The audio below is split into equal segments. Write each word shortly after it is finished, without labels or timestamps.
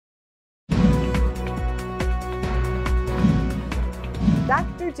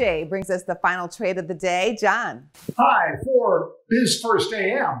Dr. J brings us the final trade of the day. John. Hi, for Biz First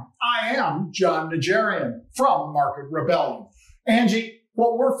AM, I am John Najarian from Market Rebellion. Angie,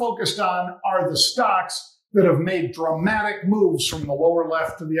 what we're focused on are the stocks that have made dramatic moves from the lower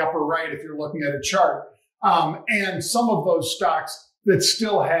left to the upper right if you're looking at a chart, and some of those stocks that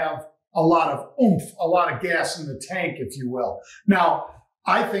still have a lot of oomph, a lot of gas in the tank, if you will. Now,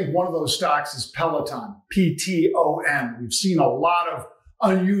 I think one of those stocks is Peloton, P-T-O-N. We've seen a lot of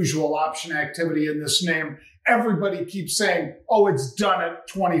unusual option activity in this name. Everybody keeps saying, oh, it's done at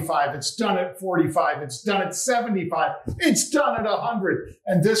 25, it's done at 45, it's done at 75, it's done at 100.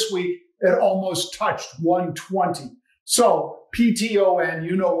 And this week, it almost touched 120. So P-T-O-N,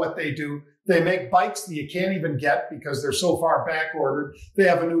 you know what they do. They make bikes that you can't even get because they're so far back ordered. They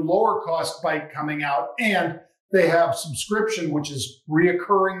have a new lower cost bike coming out, and they have subscription, which is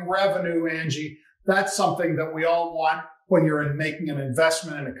reoccurring revenue, Angie. That's something that we all want when you're making an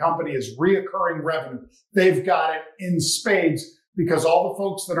investment in a company, is reoccurring revenue. They've got it in spades because all the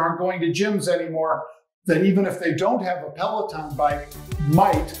folks that aren't going to gyms anymore, that even if they don't have a Peloton bike,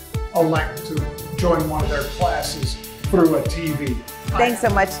 might elect to join one of their classes through a TV. Thanks so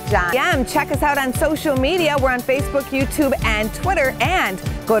much, John. Check us out on social media. We're on Facebook, YouTube, and Twitter. And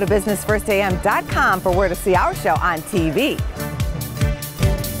go to businessfirstam.com for where to see our show on TV.